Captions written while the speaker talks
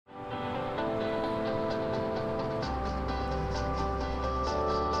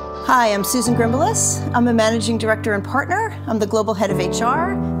Hi, I'm Susan Grimbilas. I'm a managing director and partner. I'm the global head of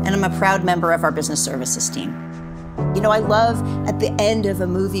HR, and I'm a proud member of our business services team. You know, I love at the end of a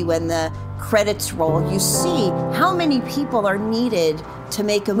movie when the credits roll, you see how many people are needed to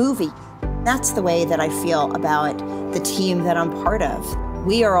make a movie. That's the way that I feel about the team that I'm part of.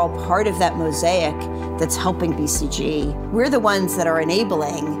 We are all part of that mosaic that's helping BCG. We're the ones that are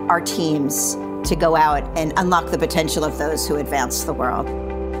enabling our teams to go out and unlock the potential of those who advance the world.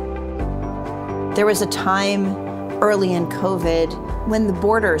 There was a time early in COVID when the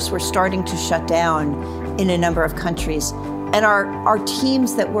borders were starting to shut down in a number of countries. And our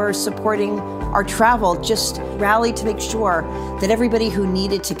teams that were supporting our travel just rallied to make sure that everybody who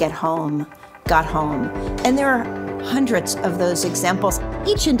needed to get home got home. And there are hundreds of those examples.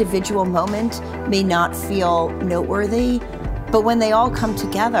 Each individual moment may not feel noteworthy, but when they all come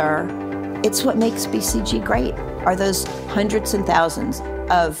together, it's what makes BCG great, are those hundreds and thousands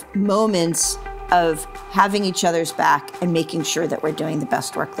of moments of having each other's back and making sure that we're doing the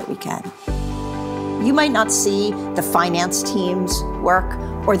best work that we can. You might not see the finance teams work,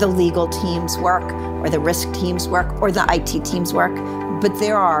 or the legal teams work, or the risk teams work, or the IT teams work, but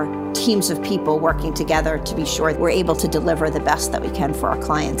there are teams of people working together to be sure we're able to deliver the best that we can for our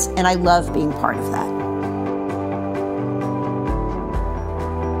clients, and I love being part of that.